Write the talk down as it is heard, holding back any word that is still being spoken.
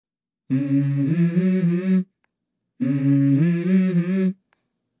Mm-hmm. Mm-hmm.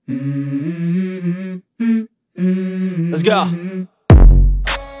 Mm-hmm. Let's go.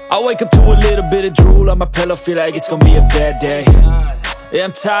 I wake up to a little bit of drool on my pillow, feel like it's gonna be a bad day. Yeah,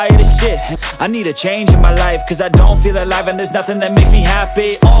 I'm tired of shit, I need a change in my life, cause I don't feel alive and there's nothing that makes me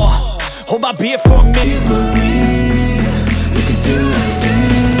happy. Hold my beer for a minute. You believe you can do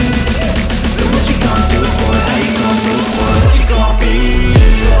anything, but what you gonna do for it? How you gonna move for it? What you gonna be?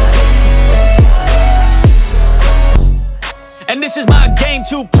 And this is my game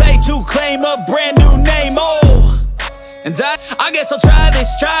to play, to claim a brand new name, and I guess I'll try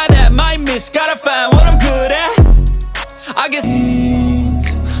this, try that, might miss, gotta find what I'm good at. I guess,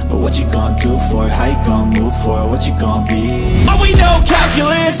 but what you gonna do for it? How you gonna move for it? What you gonna be? Oh, we know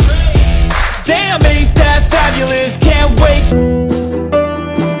calculus, damn, ain't that fabulous, can't wait.